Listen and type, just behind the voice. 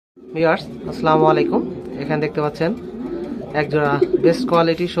Viewers আসসালামু আলাইকুম। এখানে দেখতে পাচ্ছেন একজোড়া বেস্ট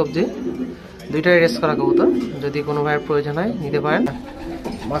কোয়ালিটি সবজি, দুইটাই রেস করা কবুতর। যদি কোনো ভাইয়ের প্রয়োজন হয় নিতে পারেন।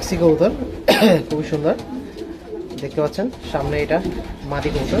 মাক্সি কবুতর খুবই সুন্দর দেখতে পাচ্ছেন। সামনে এটা মাদি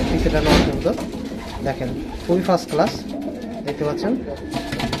কবুতর, পিছনে নর কবুতর। দেখেন খুবই ফার্স্ট ক্লাস দেখতে পাচ্ছেন।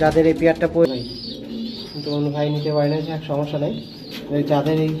 যাদের এই পেয়ারটা প্রয়োজন কিন্তু অন্য ভাই নিতে পারে না, সমস্যা নেই।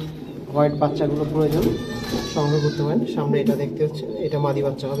 যাদের এই হোয়াইট বাচ্চাগুলো প্রয়োজন সংগ্রহ করতে পারেন। সামনে এটা দেখতে হচ্ছে, এটা মাদি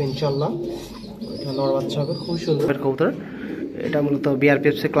বাচ্চা হবে ইনশাল্লাহ, এটা নর বাচ্চা হবে। খুব সুন্দর কবুতর। এটা মূলত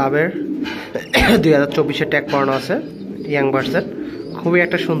বিআরপিএফসি ক্লাবের 2024-এর ট্যাগ পড়ানো আছে, ইয়াং বার্ডসের। খুবই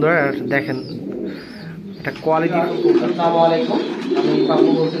একটা সুন্দর। আর দেখেন এটা কোয়ালিটি। আসসালামু আলাইকুম, আমি পাপু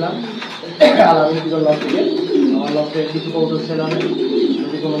বলছিলাম আলহামদুলিল্লাহ লফ থেকে। আমার লফের কিছু কবুতর ছিল,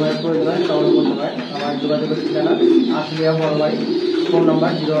 যদি কোনো ভাইয়ের প্রয়োজন হয় সংগ্রহ করতে পারেন। আমার যোগাযোগের ঠিকানা আশুলিয়া বড় ভাই, ফোন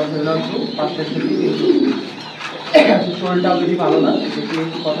নাম্বার 002-563-300। শরীরটাও বেশি ভালো না, বেশি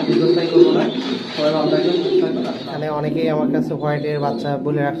কথা দীর্ঘস্থায়ী করবো না, সবাই ভালো থাকবেন। এখানে অনেকেই আমার কাছে হোয়াইটের বাচ্চা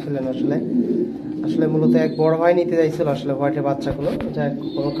বলে রাখছিলেন। আসলে মূলত এক বড় ভাই নিতে চাইছিল আসলে হোয়াইটের বাচ্চাগুলো, যা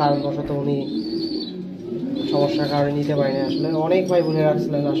কোনো কারণবশত উনি সমস্যার কারণে নিতে পারি না। আসলে অনেক ভাই বলে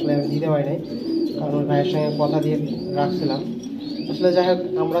রাখছিলেন, আসলে আমি দিতে পারি নাই, কারণ ভাইয়ের সঙ্গে কথা দিয়ে রাখছিলাম। আসলে যাই হোক,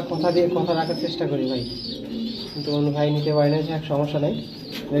 আমরা কথা রাখার চেষ্টা করি ভাই, কিন্তু অন্য ভাই নিতে পারি না, সমস্যা নেই।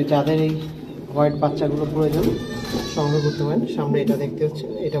 যাদের এই হোয়াইট বাচ্চাগুলো প্রয়োজন সংগ্রহ করতে পারেন। সামনে এটা দেখতে হচ্ছে,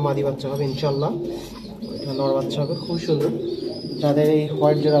 এটা মাদি বাচ্চা হবে ইনশাল্লাহ, এটা নর বাচ্চা হবে। খুব সুন্দর। যাদের এই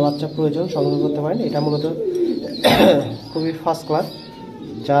হোয়াইট জোড়া বাচ্চা প্রয়োজন সংগ্রহ করতে পারেন। এটা মূলত খুবই ফার্স্ট ক্লাস।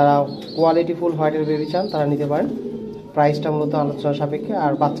 যারা কোয়ালিটি ফুল হোয়াইটের বেবি চান তারা নিতে পারেন। প্রাইসটা মূলত আলোচনা সাপেক্ষে।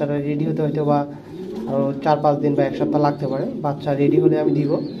 আর বাচ্চাটা রেডি হতে হয়তো বা আরও 4-5 দিন বা 1 সপ্তাহ লাগতে পারে। বাচ্চা রেডি হলে আমি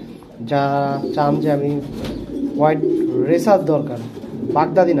দিব। যারা চান যে আমি হোয়াইট রেসার দরকার,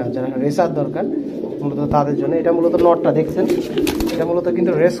 বাগদাদি না, যারা রেসার দরকার মূলত তাদের জন্য। এটা মূলত নটটা দেখছেন, এটা মূলত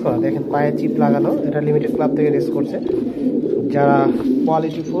কিন্তু রেস করা। দেখেন পায়ে চিপ লাগানো, এটা লিমিটেড ক্লাব থেকে রেস করছে। যারা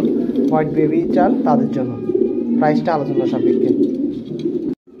কোয়ালিটি ফুল হোয়াইট বেবি চান তাদের জন্য। প্রাইসটা আলোচনা সাপেক্ষে।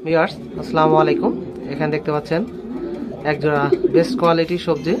 ভিউয়ার্স আসসালামু আলাইকুম। এখানে দেখতে পাচ্ছেন একজোড়া বেস্ট কোয়ালিটি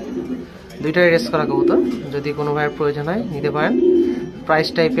সবজি, দুইটাই রেস করা কবুতর। যদি কোনো ভাইয়ের প্রয়োজন হয় নিতে পারেন।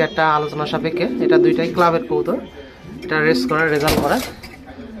 প্রাইসটা এই পেয়ারটা আলোচনা সাপেক্ষে। এটা দুইটাই ক্লাবের কবুতর, এটা রেস করা, রেজাল্ট করা।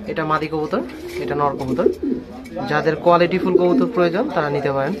 এটা মাদি কবুতর, এটা নর কবুতর। যাদের কোয়ালিটি ফুল কবুতর প্রয়োজন তারা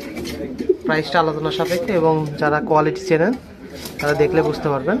নিতে পারেন। প্রাইসটা আলোচনা সাপেক্ষে, এবং যারা কোয়ালিটি চেনেন তারা দেখলে বুঝতে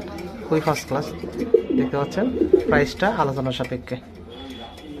পারবেন। খুবই ফার্স্ট ক্লাস দেখতে পাচ্ছেন। প্রাইসটা আলোচনা সাপেক্ষে।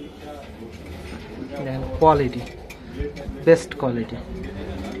 দেখেন কোয়ালিটি, বেস্ট কোয়ালিটি।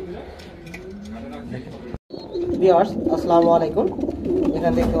 দেখেন ভিউয়ার্স আসসালামু আলাইকুম।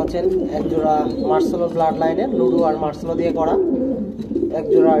 এখানে দেখতে পাচ্ছেন একজোড়া মার্সেলো ব্লাড লাইনের, লুডু আর মার্সেলো দিয়ে করা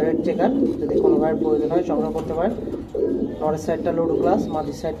একজোড়া রেড চেকার। যদি কোনো ভাইয়ের প্রয়োজন হয় সংগ্রহ করতে পারেন। নরের সাইডটা লুডু ক্লাস,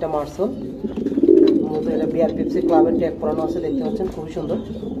 মাটির সাইডটা মার্সেল। মূলত এটা বিআরপিএফসি ক্লাবের ট্যাগ করানো আছে দেখতে পাচ্ছেন। খুবই সুন্দর।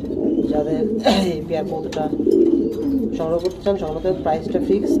 যাদের এই পেয়ার কবুতরটা সংগ্রহ করতে চান সংগ্রহ করতে। প্রাইসটা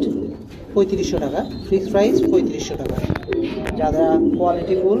ফিক্সড 3500 টাকা, ফিক্সড প্রাইস 3500 টাকা। যারা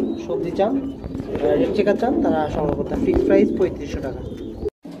কোয়ালিটি ফুল সবজি চান, রেড চেকার চান, তারা সংগ্রহ করতে। ফিক্সড প্রাইস 3500 টাকা।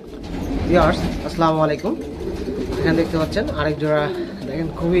 ভিউয়ার্স আসসালামু আলাইকুম। এখানে দেখতে পাচ্ছেন আরেক জোড়া, দেখেন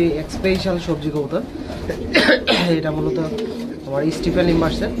খুবই স্পেশাল সবজি কবুতর। এটা মূলত আমার স্টিফেন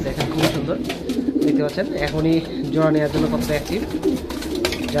ইম্বার্সের। দেখেন খুবই সুন্দর দেখতে পাচ্ছেন। এখনই জোড়া নেওয়ার জন্য কতটা অ্যাক্টিভ।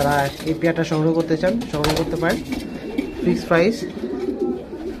 যারা এই পেয়ারটা সংগ্রহ করতে চান সংগ্রহ করতে পারেন। ফিক্সড প্রাইস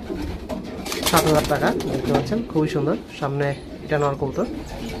 7000 টাকা দেখতে পাচ্ছেন। খুবই সুন্দর। সামনে এটা নর কবুতর,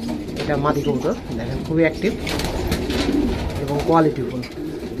 এটা মাদি কবুতর। দেখেন খুবই অ্যাক্টিভ এবং কোয়ালিটি ফুল।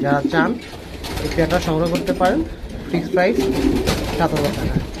 যারা চান এই পেয়ারটা সংগ্রহ করতে পারেন। ফিক্সড প্রাইস 7000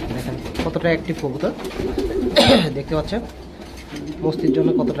 টাকা। দেখেন কতটা অ্যাক্টিভ কবুতর দেখতে পাচ্ছেন। মস্তির জন্য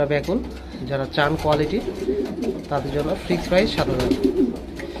কতটা ব্যাকুল। যারা চান কোয়ালিটি তাদের জন্য ফিক্সড প্রাইস 7000।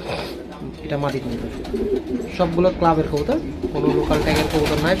 এটা মাদি কবুতর। সবগুলো ক্লাবের কবুতর, কোনো লোকাল ট্যাগের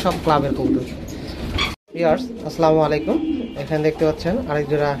কবুতর নয়, সব ক্লাবের কবুতর। ভিউয়ার্স আসসালামু আলাইকুম। এখানে দেখতে পাচ্ছেন আরেক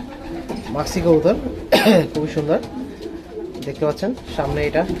জোড়া মাক্সি কবুতর। খুবই সুন্দর দেখতে পাচ্ছেন। সামনে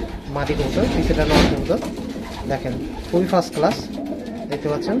এটা মাদি কবুতর, পিছনে নর কবুতর। দেখেন খুবই ফার্স্ট ক্লাস দেখতে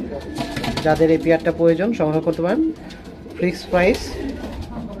পাচ্ছেন। যাদের এই পেয়ারটা প্রয়োজন সংগ্রহ করতে পারেন। ফিক্সড প্রাইস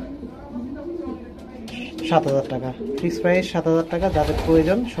 7000 টাকা। ফিক্সড প্রাইস 7000 টাকা। যাদের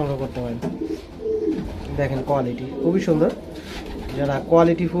প্রয়োজন সংগ্রহ করতে পারেন। দেখেন কোয়ালিটি খুবই সুন্দর। যারা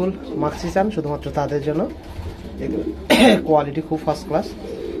কোয়ালিটি ফুল মাক্সি চান শুধুমাত্র তাদের জন্য। কোয়ালিটি খুব ফার্স্ট ক্লাস।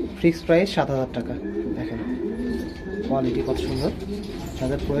 ফিক্সড প্রাইস 7000 টাকা। দেখেন কোয়ালিটি কত সুন্দর।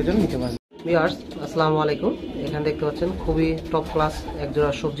 যাদের প্রয়োজন নিতে পারেন। ভিউয়ার্স আসসালামু আলাইকুম। এখানে দেখতে পাচ্ছেন খুবই টপ ক্লাস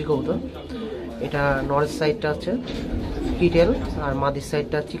একজোড়া সবজি কবুতর। এটা নরের সাইডটা হচ্ছে কিটেল আর মাদির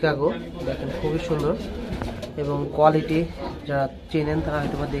সাইডটা চিকাগো। দেখেন খুবই সুন্দর এবং কোয়ালিটি যারা চেনেন তারা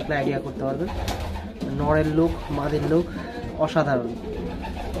হয়তো দেখলে আইডিয়া করতে পারবেন। নরের লুক, মাদির লুক অসাধারণ।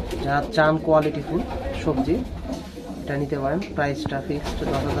 যারা চান কোয়ালিটি ফুল সবজি এটা নিতে পারেন। প্রাইসটা ফিক্সড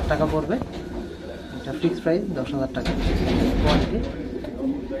 10,000 টাকা পড়বে। এটা ফিক্সড প্রাইস 10,000 টাকা। কোয়ালিটি,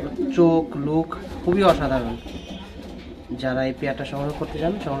 চোখ, লুক খুবই অসাধারণ। যারা এই পেয়ারটা সংগ্রহ করতে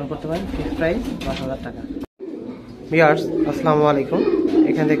চান সংগ্রহ করতে পারেন। ফিক্সড প্রাইস 10,000 টাকা। ভিউয়ার্স আসসালামু আলাইকুম।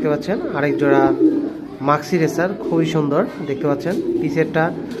 এখানে দেখতে পাচ্ছেন আরেক জোড়া মাক্সি রেসার, খুবই সুন্দর দেখতে পাচ্ছেন। পিছেরটা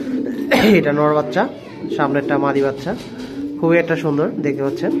এটা নর বাচ্চা, সামনেরটা মাদি বাচ্চা, খুবই একটা সুন্দর দেখতে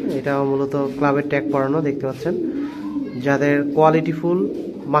পাচ্ছেন। এটা মূলত ক্লাবের ট্যাগ পরানো দেখতে পাচ্ছেন। যাদের কোয়ালিটি ফুল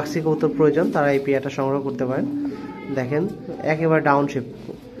মাক্সি কবুতর প্রয়োজন তারা এই পেয়ারটা সংগ্রহ করতে পারেন। দেখেন একেবারে ডাউনশিপ,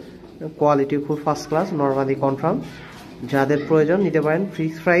 কোয়ালিটি খুব ফার্স্ট ক্লাস, নরমালি কনফার্ম। যাদের প্রয়োজন নিতে পারেন।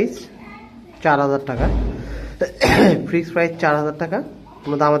 ফিক্সড প্রাইস 4,000 টাকা। ফিক্সড প্রাইস 4,000 টাকা,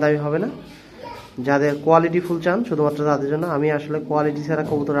 কোনো দামাদামি হবে না। যাদের কোয়ালিটি ফুল চান শুধুমাত্র তাদের জন্য। আমি আসলে কোয়ালিটি ছাড়া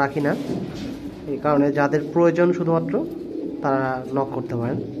কবুতর রাখি না, এই কারণে যাদের প্রয়োজন শুধুমাত্র তারা নক করতে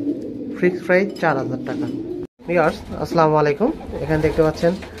পারেন। ফিক্সড প্রাইস 4,000 টাকা। ভিউয়ার্স আসসালামু আলাইকুম। এখানে দেখতে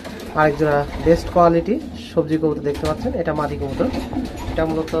পাচ্ছেন আরেক জোড়া বেস্ট কোয়ালিটি সবজি কবুতর দেখতে পাচ্ছেন। এটা মাদি কবুতর, এটা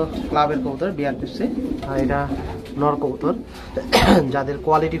মূলত ক্লাবের কবুতর বিআরপিসি, আর এটা নর কবুতর। যাদের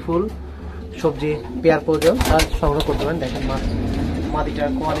কোয়ালিটি ফুল সবজি পেয়ার প্রয়োজন তারা সংগ্রহ করতে পারেন। দেখেন মাদিটার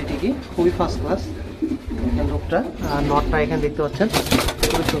কোয়ালিটি কি খুবই ফার্স্ট ক্লাস। দেখেন লোকটা আর নটটা এখানে দেখতে পাচ্ছেন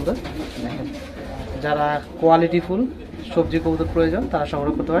খুবই সুন্দর। দেখেন যারা কোয়ালিটি ফুল সবজি কবুতর প্রয়োজন তারা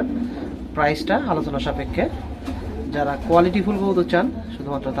সংগ্রহ করতে পারেন। প্রাইসটা আলোচনা সাপেক্ষে। যারা কোয়ালিটি ফুল কবুতর চান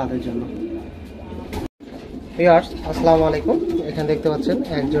শুধুমাত্র তাদের জন্য। ভিউয়ার্স আসসালামু আলাইকুম। এখানে দেখতে পাচ্ছেন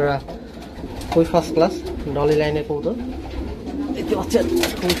এক জোড়া খুবই ফার্স্ট ক্লাস ডলি লাইনের কবুতর দেখতে পাচ্ছেন,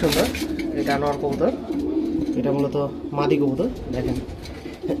 খুবই সুন্দর। এটা নর কবুতর, এটা মূলত মাদি কবুতর। দেখেন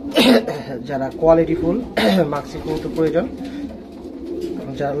যারা কোয়ালিটি ফুল মাক্সি কবুতর প্রয়োজন,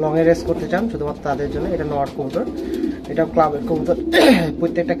 যারা লং এ রেস করতে চান শুধুমাত্র তাদের জন্য। এটা নর কবুতর, এটা ক্লাবের কবুতর,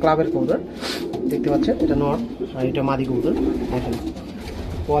 প্রত্যেকটা ক্লাবের কবুতর দেখতে পাচ্ছেন। এটা নর আর এটা মাদি কবুতর। দেখেন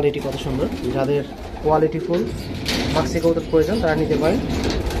কোয়ালিটি কত সুন্দর। যাদের কোয়ালিটি ফুল মাক্সি কবুতর প্রয়োজন তারা নিতে পারেন।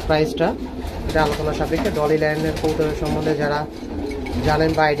 প্রাইসটা এটা আলোচনা সাপেক্ষে। ডলি লাইনের কবুতরের সম্বন্ধে যারা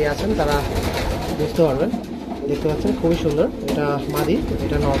জানেন বা আইডিয়া আছেন তারা বুঝতে পারবেন। দেখতে পাচ্ছেন খুবই সুন্দর। এটা মাদি,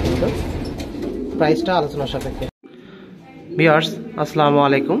 এটা নর কবুতর। প্রাইসটা আলোচনা সাপেক্ষে। ভিউয়ার্স আসসালামু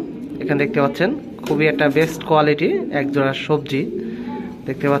আলাইকুম। এখানে দেখতে পাচ্ছেন খুবই একটা বেস্ট কোয়ালিটি এক জোড়া সবজি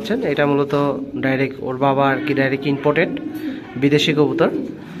দেখতে পাচ্ছেন। এটা মূলত ডাইরেক্ট ওর বাবা আর কি ডাইরেক্ট ইম্পোর্টেড বিদেশি কবুতর।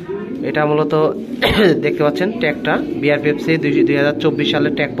 এটা মূলত দেখতে পাচ্ছেন ট্যাগটা বিআরপিএফসি 2024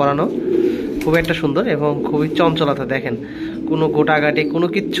 সালের ট্যাগ পরানো, খুব একটা সুন্দর এবং খুবই চঞ্চলতা। দেখেন কোনো গোটাগাটি কোনো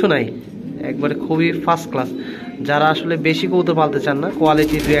কিচ্ছু নাই, একবারে খুবই ফার্স্ট ক্লাস। যারা আসলে বেশি কবুতর পালতে চান না,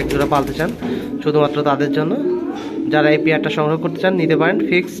 কোয়ালিটি 2-1 জোড়া পালতে চান শুধুমাত্র তাদের জন্য। যারা এই পেয়ারটা সংগ্রহ করতে চান নিতে পারেন।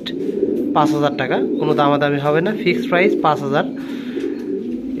 ফিক্সড 5,000 টাকা, কোনো দামাদামি হবে না। Fixed price 5,000।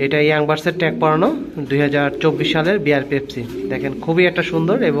 এটা ইয়াং বার্ডসের ট্যাগ পরানো 2024 সালের বিআরপিএফসি। দেখেন খুবই একটা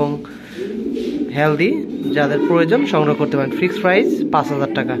সুন্দর এবং হেলদি। যাদের প্রয়োজন সংগ্রহ করতে পারেন। ফিক্সড প্রাইস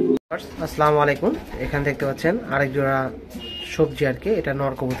 5,000 টাকা। আসসালামু আলাইকুম। এখানে দেখতে পাচ্ছেন আরেক জোড়া সবজি আর কি, এটা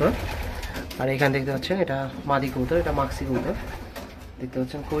নর কবুতর। আর এখানে দেখতে পাচ্ছেন এটা মাদি কবুতর, এটা মাক্সি কবুতর দেখতে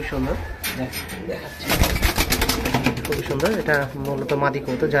পাচ্ছেন খুবই সুন্দর। দেখাচ্ছি খুবই সুন্দর। এটা মূলত মাদি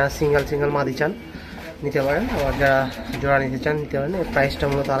কবুতর। যারা সিঙ্গেল মাদি চান নিতে পারেন, আবার যারা জোড়া নিতে চান নিতে পারেন। এর প্রাইসটা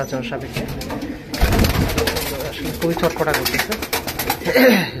মূলত আলোচনার সাপেক্ষে। আসলে খুবই চটপটা করতেছে।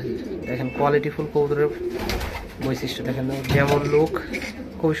 দেখেন কোয়ালিটি ফুল কবুতরের বৈশিষ্ট্য দেখেন, যেমন লুক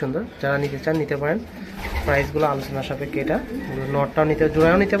খুবই সুন্দর। যারা নিতে চান নিতে পারেন। প্রাইসগুলো আলোচনার সাপেক্ষে। এটা নটটাও নিতে,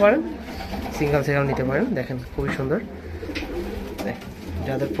 জোড়াও নিতে পারেন, সিঙ্গেল নিতে পারেন। দেখেন খুবই সুন্দর।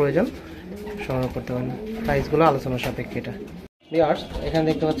 যাদের প্রয়োজন সংগ্রহ করতে পারেন। প্রাইসগুলো আলোচনার সাপেক্ষে। এটা ভিউয়ার্স এখানে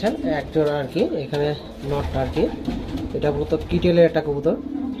দেখতে পাচ্ছেন এক জোড়া আর কি, এখানে নটটা আর কি। এটা মূলত কিটেলের একটা কবুতর।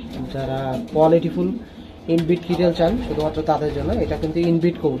 যারা কোয়ালিটি ফুল ইনবিট কিটেল চান শুধুমাত্র তাদের জন্য। এটা কিন্তু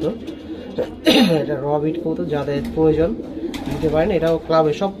ইনবিট কবুতর, এটা র বিট কবুতর। যাদের প্রয়োজন নিতে পারেন। এটাও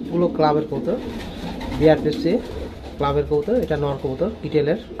ক্লাবের, সবগুলো ক্লাবের কবুতর, বিআরপিএফসি ক্লাবের কবুতর। এটা নর কবুতর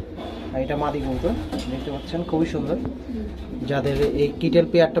কিটেলের, আর এটা মাদি কবুতর দেখতে পাচ্ছেন খুবই সুন্দর। যাদের এই কিটেল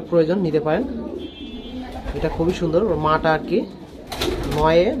পেয়ারটা প্রয়োজন নিতে পারেন। এটা খুবই সুন্দর। ওর মাটা আর কি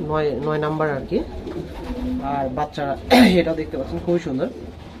 9 নাম্বার আর কি, আর বাচ্চারা এটাও দেখতে পাচ্ছেন খুবই সুন্দর।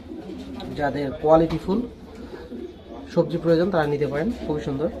 যাদের কোয়ালিটি ফুল সবজি প্রয়োজন তারা নিতে পারেন। খুবই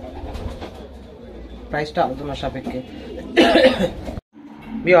সুন্দর। প্রাইসটা আলোচনার সাপেক্ষে।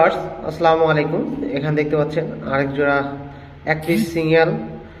 ভিউয়ার্স আসসালামু আলাইকুম। এখানে দেখতে পাচ্ছেন আরেক জোড়া এক পিস সিঙ্গেল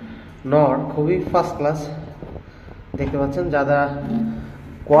নর, খুবই ফার্স্ট ক্লাস দেখতে পাচ্ছেন, যারা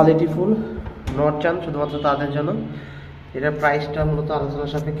কোয়ালিটি ফুল নট চান শুধুমাত্র তাদের জন্য। এটার প্রাইসটা মূলত আলোচনা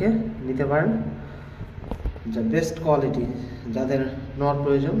সাপেক্ষে নিতে পারেন। যা বেস্ট কোয়ালিটি যাদের নট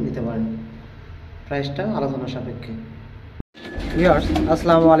প্রয়োজন নিতে পারেন, প্রাইসটা আলোচনা সাপেক্ষে। ভিউয়ার্স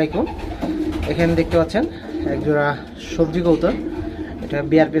আসসালামু আলাইকুম। এখানে দেখতে পাচ্ছেন একজোড়া সবজি কবুতর। এটা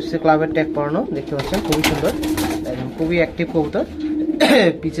বিআরপিএফসি ক্লাবের ট্যাগ পরানো, দেখতে পাচ্ছেন খুবই সুন্দর, একদম খুবই অ্যাক্টিভ কবুতর।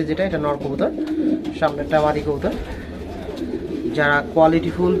 পিছে যেটা এটা নর কবুতর, সামনেরটা মাদি কবুতর। যারা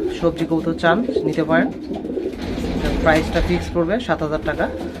কোয়ালিটি ফুল সবজি কবুতর চান নিতে পারেন। প্রাইসটা ফিক্স পড়বে 7,000 টাকা।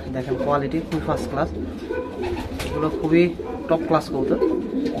 দেখেন কোয়ালিটি খুবই ফার্স্ট ক্লাস, এগুলো খুবই টপ ক্লাস কবুতর।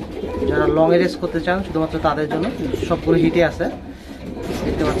 যারা লং রেস করতে চান শুধুমাত্র তাদের জন্য, সবগুলো হিটে আছে,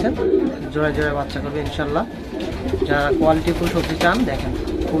 দেখতে পাচ্ছেন জোড়ায় জোড়ায় বাচ্চা করবে ইনশাল্লাহ। যারা কোয়ালিটি ফুল সবজি চান দেখেন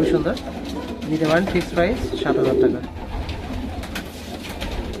খুবই সুন্দর, নিতে পারেন। ফিক্স প্রাইস 7,000 টাকা।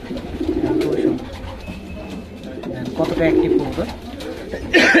 খুবই সুন্দর, কতটা অ্যাক্টিভ কবুতর,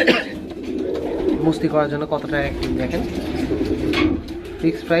 মুস্তি করার জন্য কতটা অ্যাক্টিভ দেখেন।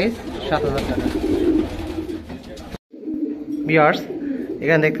 ফিক্স প্রাইস 7,000 টাকা। ভিউয়ার্স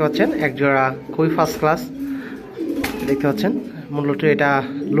এখানে দেখতে পাচ্ছেন এক জোড়া খুবই ফার্স্ট ক্লাস, দেখতে পাচ্ছেন মূলত এটা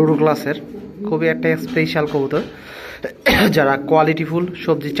লুডো ক্লাসের খুবই একটা স্পেশাল কবুতর। যারা কোয়ালিটি ফুল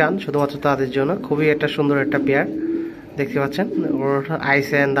সবজি চান শুধুমাত্র তাদের জন্য খুবই একটা সুন্দর একটা পেয়ার, দেখতে পাচ্ছেন। ওর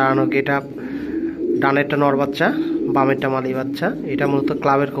আইসেন দাঁড়ানো গেট আপ, ডানেরটা নর বাচ্চা, বামেরটা মালি বাচ্চা। এটা মূলত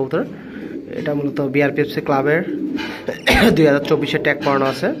ক্লাবের কবুতর, এটা মূলত বিআরপিএফসি ক্লাবের 2024-এর ট্যাগ পড়ানো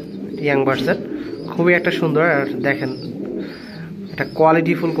আছে ইয়াং বার্ডসের। খুবই একটা সুন্দর, আর দেখেন এটা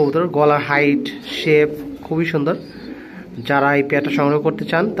কোয়ালিটি ফুল কবুতর, গলার হাইট শেপ খুবই সুন্দর। যারা এই পেয়ারটা সংগ্রহ করতে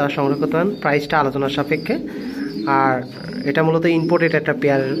চান তারা সংগ্রহ করতে পারেন, প্রাইসটা আলোচনার সাপেক্ষে। আর এটা মূলত ইম্পোর্টেড একটা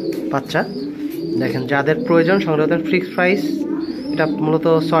পেয়ারের বাচ্চা, দেখেন যাদের প্রয়োজন সংগ্রহ করতে ফিক্স প্রাইস। এটা মূলত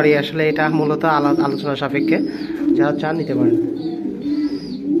আসলে এটা মূলত আলোচনার সাপেক্ষে, যারা চান নিতে পারেন।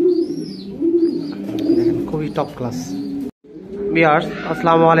 দেখেন খুবই টপ ক্লাস। ভিউয়ার্স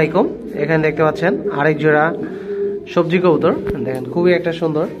আসসালামু আলাইকুম। এখানে দেখতে পাচ্ছেন আরেক জোড়া সবজি কবুতর, দেখেন খুবই একটা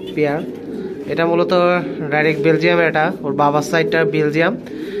সুন্দর পেয়ার। এটা মূলত ডাইরেক্ট বেলজিয়ামের, এটা ওর বাবার সাইডটা বেলজিয়াম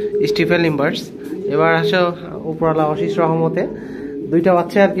স্টিফেন লিম্বার্স। এবার আসে উপরওয়ালা অশিস রহমতে দুইটা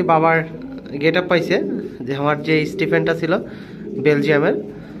বাচ্চা আর কি বাবার গেট আপ পাইছে, যে আমার যে স্টিফেনটা ছিল বেলজিয়ামের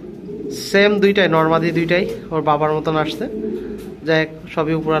সেম দুইটাই নর্মাদি, দুইটাই ওর বাবার মতন আসছে। যাই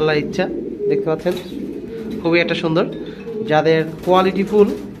সবই উপরওয়ালার ইচ্ছা, দেখতে পাচ্ছেন খুবই একটা সুন্দর। যাদের কোয়ালিটি ফুল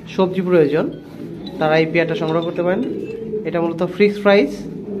সবজি প্রয়োজন তারা এই পেয়ারটা সংগ্রহ করতে পারেন। এটা মূলত ফিক্স প্রাইস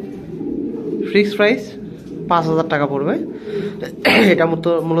 5,000 টাকা পড়বে। এটা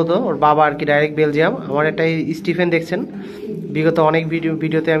মূলত ওর বাবা আর কি ডাইরেক্ট বেলজিয়াম। আমার একটা স্টিফেন দেখছেন, বিগত অনেক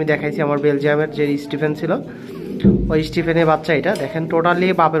ভিডিওতে আমি দেখাইছি আমার বেলজিয়ামের যে স্টিফেন ছিল, ওই স্টিফেনের বাচ্চা। এটা দেখেন টোটালি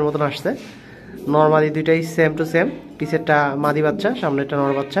বাপের মতন আসছে, নর্মালি দুইটাই সেম টু সেম। পিছেরটা মাদি বাচ্চা, সামনেরটা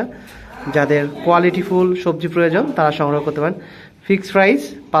নর বাচ্চা। যাদের কোয়ালিটি ফুল সবজি প্রয়োজন তারা সংগ্রহ করতে পারেন। ফিক্স প্রাইস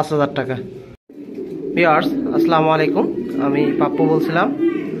 5,000 টাকা। ভিউয়ার্স আসসালামু আলাইকুম, আমি পাপ্পু বলছিলাম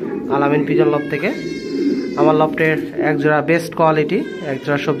আলামিন পিজন লব থেকে। আমার লফটের একজোড়া বেস্ট কোয়ালিটি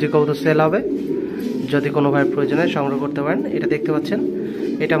একজোড়া সবজি কবুতর সেল হবে, যদি কোনো ভাই প্রয়োজনে সংগ্রহ করতে পারেন। এটা দেখতে পাচ্ছেন,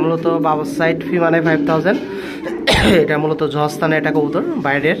 এটা মূলত বাবার সাইড ফি মানে 5,000। এটা মূলত জহস্থানে একটা কবুতর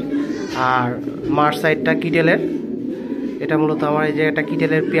বাইরের, আর মার সাইডটা কিটেলের। এটা মূলত আমার এই যে একটা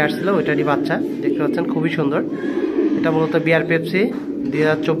কিটেলের পেয়ার ছিল ওইটারই বাচ্চা, দেখতে পাচ্ছেন খুবই সুন্দর। এটা মূলত বিআরপিএফসি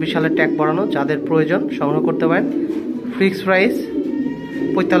 2024 সালের ট্যাগ পড়ানো। যাদের প্রয়োজন সংগ্রহ করতে পারেন। ফিক্স প্রাইস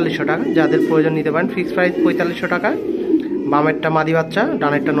 4,500 টাকা। যাদের প্রয়োজন নিতে পারেন, ফিক্স প্রাইস 4,500 টাকা। বামেরটা মাদি বাচ্চা,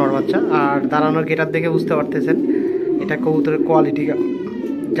 ডানেরটা নর বাচ্চা। আর দাঁড়ানোর গেটার দেখে বুঝতে পারতেছেন এটা কবুতরের কোয়ালিটি।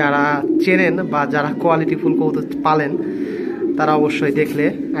 যারা চেনেন বা যারা কোয়ালিটি ফুল কবুতর পালেন তারা অবশ্যই দেখলে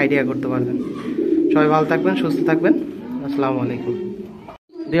আইডিয়া করতে পারবেন। সবাই ভালো থাকবেন, সুস্থ থাকবেন। আসসালামু আলাইকুম।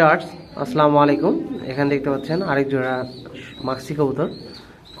 ভিউয়ার্স আসসালামু আলাইকুম। এখানে দেখতে পাচ্ছেন আরেক জোড়া মাক্সি কবুতর,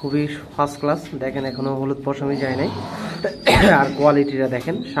 খুবই ফার্স্ট ক্লাস। দেখেন এখনো হলুদ পশমই যায় নাই। আর কোয়ালিটিটা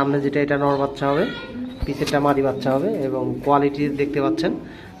দেখেন, সামনে যেটা এটা নর বাচ্চা হবে, পিছেরটা মাদি বাচ্চা হবে। এবং কোয়ালিটি দেখতে পাচ্ছেন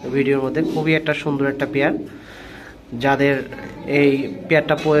ভিডিওর মধ্যে, খুবই একটা সুন্দর একটা পেয়ার। যাদের এই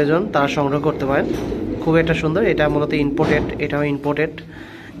পেয়ারটা প্রয়োজন তারা সংগ্রহ করতে পারেন। খুব একটা সুন্দর, এটা মূলত ইম্পোর্টেড, এটাও ইম্পোর্টেড।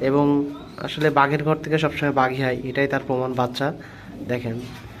 এবং আসলে বাঘের ঘর থেকে সবসময় বাঘই হয়, এটাই তার প্রমাণ। বাচ্চা দেখেন,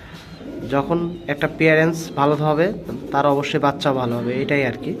 যখন একটা পেয়ারেন্স ভালো হবে তার অবশ্যই বাচ্চা ভালো হবে, এটাই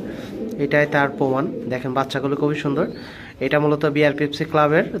আর কি, এটাই তার প্রমাণ। দেখেন বাচ্চাগুলো খুবই সুন্দর। এটা মূলত বিআরপিএফসি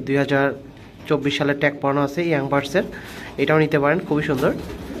ক্লাবের 2024 সালের ট্যাগ পড়ানো আছে ইয়াং বার্ডসের। এটাও নিতে পারেন, খুবই সুন্দর।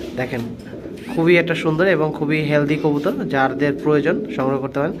 দেখেন খুবই একটা সুন্দর এবং খুবই হেলদি কবুতর, যাদের প্রয়োজন সংগ্রহ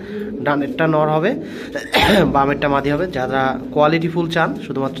করতে পারেন। ডানেরটা নর হবে, বামেরটা মাদি হবে। যারা কোয়ালিটি ফুল চান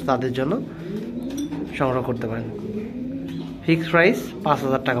শুধুমাত্র তাদের জন্য সংগ্রহ করতে পারেন। ফিক্সড প্রাইস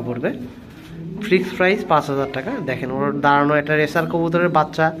 5,000 টাকা পড়বে। ফিক্সড প্রাইস 5,000 টাকা। দেখেন ওর দাঁড়ানো একটা রেসার কবুতরের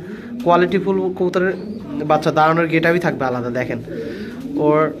বাচ্চা, কোয়ালিটিফুল কবুতরের বাচ্চা দাঁড়ানোর গেটআপই থাকবে আলাদা। দেখেন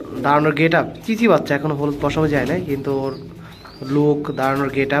ওর দাঁড়ানোর গেটআপ, চিচি বাচ্চা এখনো হলুদ বসানো যায় না, কিন্তু ওর লুক,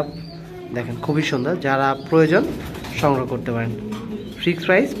 দাঁড়ানোর গেটআপ দেখেন খুবই সুন্দর। যারা প্রয়োজন সংগ্রহ করতে পারেন। ফিক্সড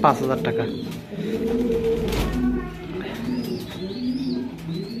প্রাইস 5,000 টাকা।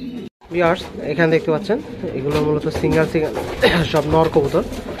 ভিউয়ার্স এখানে দেখতে পাচ্ছেন এগুলো মূলত সিঙ্গেল সব নর কবুতর।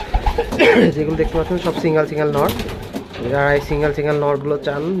 যেগুলো দেখতে পাচ্ছেন সব সিঙ্গেল নর। যারা এই সিঙ্গেল নরগুলো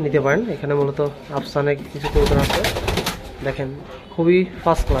চান নিতে পারেন। এখানে মূলত আফসানের কিছু কবুতর আছে, দেখেন খুবই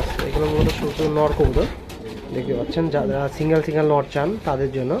ফার্স্ট ক্লাস। এগুলো মূলত শুধু নর কবুতর দেখতে পাচ্ছেন। যারা সিঙ্গেল নর চান তাদের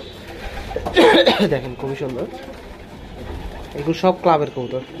জন্য দেখেন খুবই সুন্দর। এগুলো সব ক্লাবের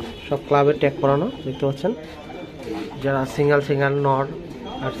কবুতর, সব ক্লাবের ট্যাগ করানো দেখতে পাচ্ছেন। যারা সিঙ্গেল নর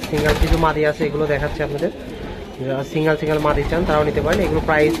আর সিঙ্গেল কিছু মাদি আছে এগুলো দেখাচ্ছে আপনাদের। যারা সিঙ্গেল মাদি চান তারাও নিতে পারেন। এগুলো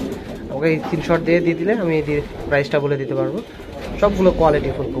প্রাইস ওকে স্ক্রিনশট দিয়ে দিলে আমি প্রাইসটা বলে দিতে পারবো। সবগুলো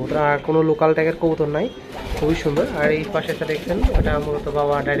কোয়ালিটিফুল কবুতর, আর কোনো লোকাল ট্যাগের কবুতর নাই, খুবই সুন্দর। আর এই পাশেটা দেখছেন ওটা মূলত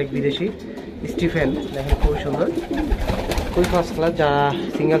বাবা ডাইরেক্ট বিদেশি স্টিফেন, দেখেন খুবই সুন্দর, খুবই ফার্স্ট ক্লাস। যারা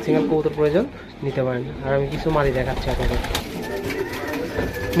সিঙ্গেল কবুতর প্রয়োজন নিতে পারেন। আর আমি কিছু মাদি দেখাচ্ছি আপনাদের।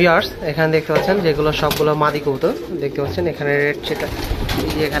 ভিউয়ার্স এখানে দেখতে পাচ্ছেন যেগুলো সবগুলো মাদি কবুতর দেখতে পাচ্ছেন। এখানে রেড চেকার, এই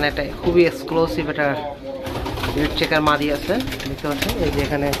যে এখানে একটা খুবই এক্সক্লুসিভ একটা রেড চেকার মাদি আছে দেখতে পাচ্ছেন। এই যে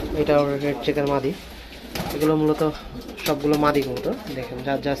এখানে এটাও রেড চেকার মাদি। এগুলো মূলত সবগুলো মাদি কবুতর। দেখেন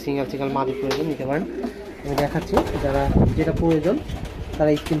যার সিঙ্গেল মাদি প্রয়োজন নিতে পারেন। আমি দেখাচ্ছি, যারা যেটা প্রয়োজন তারা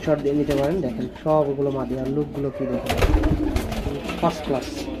স্ক্রিনশট দিয়ে নিতে পারেন। দেখেন সবগুলো মাদি, আর লুকগুলো কি দেখেন ফার্স্ট ক্লাস।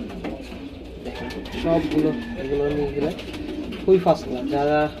 দেখেন সবগুলো এগুলো নিয়ে গেলে খুবই ফার্স্ট ক্লাস।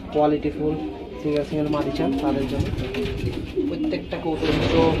 যারা কোয়ালিটিফুল সিঙ্গেল মাদি চান তাদের জন্য প্রত্যেকটা কবুতর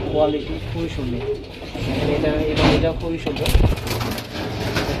কোয়ালিটি খুবই সুন্দর। এটাও খুবই সুন্দর।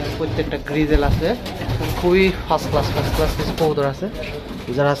 প্রত্যেকটা গ্রিজেল আছে, খুবই ফার্স্ট ক্লাস কিছু কবুতর আছে।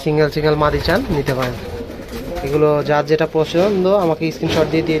 যারা সিঙ্গেল মাদি চান নিতে পারেন। এগুলো যার যেটা পছন্দ আমাকে স্ক্রিনশট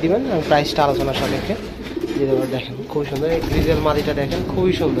দিয়ে দিবেন, আমি প্রাইসটা আলোচনার সাপেক্ষে দিয়ে দেবো। দেখেন খুবই সুন্দর এই গ্রিজেল মাদিটা, দেখেন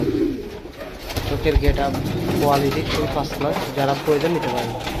খুবই সুন্দর। চোখের গেটআপ কোয়ালিটি খুবই ফার্স্ট ক্লাস। যারা প্রয়োজন নিতে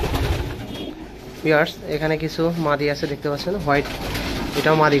পারেন। ভিউয়ার্স এখানে কিছু মাদি আছে দেখতে পাচ্ছেন, হোয়াইট,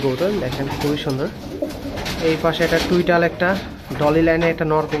 এটাও মাদি কবুতর, দেখেন খুবই সুন্দর। এই পাশে একটা টুইটাল, একটা ডলি লাইনে একটা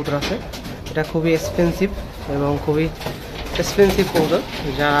নর কবুতর আছে। এটা খুবই এক্সপেন্সিভ এবং খুবই এক্সপেন্সিভ কবুতর।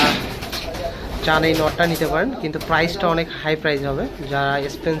 যারা চান এই নটটা নিতে পারেন, কিন্তু প্রাইসটা অনেক হাই প্রাইস হবে। যারা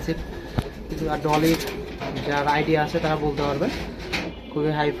এক্সপেন্সিভ কিছু আর ডলির যার আইডিয়া আছে তারা বলতে পারবেন।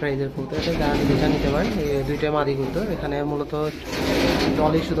 খুবই হাই প্রাইসের কবুতর, এটা যারা নিতে চান নিতে পারেন। এই দুইটাই মাদি কবুতর। এখানে মূলত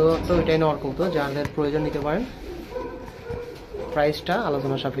ডলি শুধুমাত্র ওইটাই নর কবুতর, যাদের প্রয়োজন নিতে পারেন। প্রাইসটা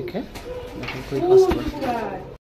আলোচনা সাপেক্ষে। খুবই ফার্স্ট।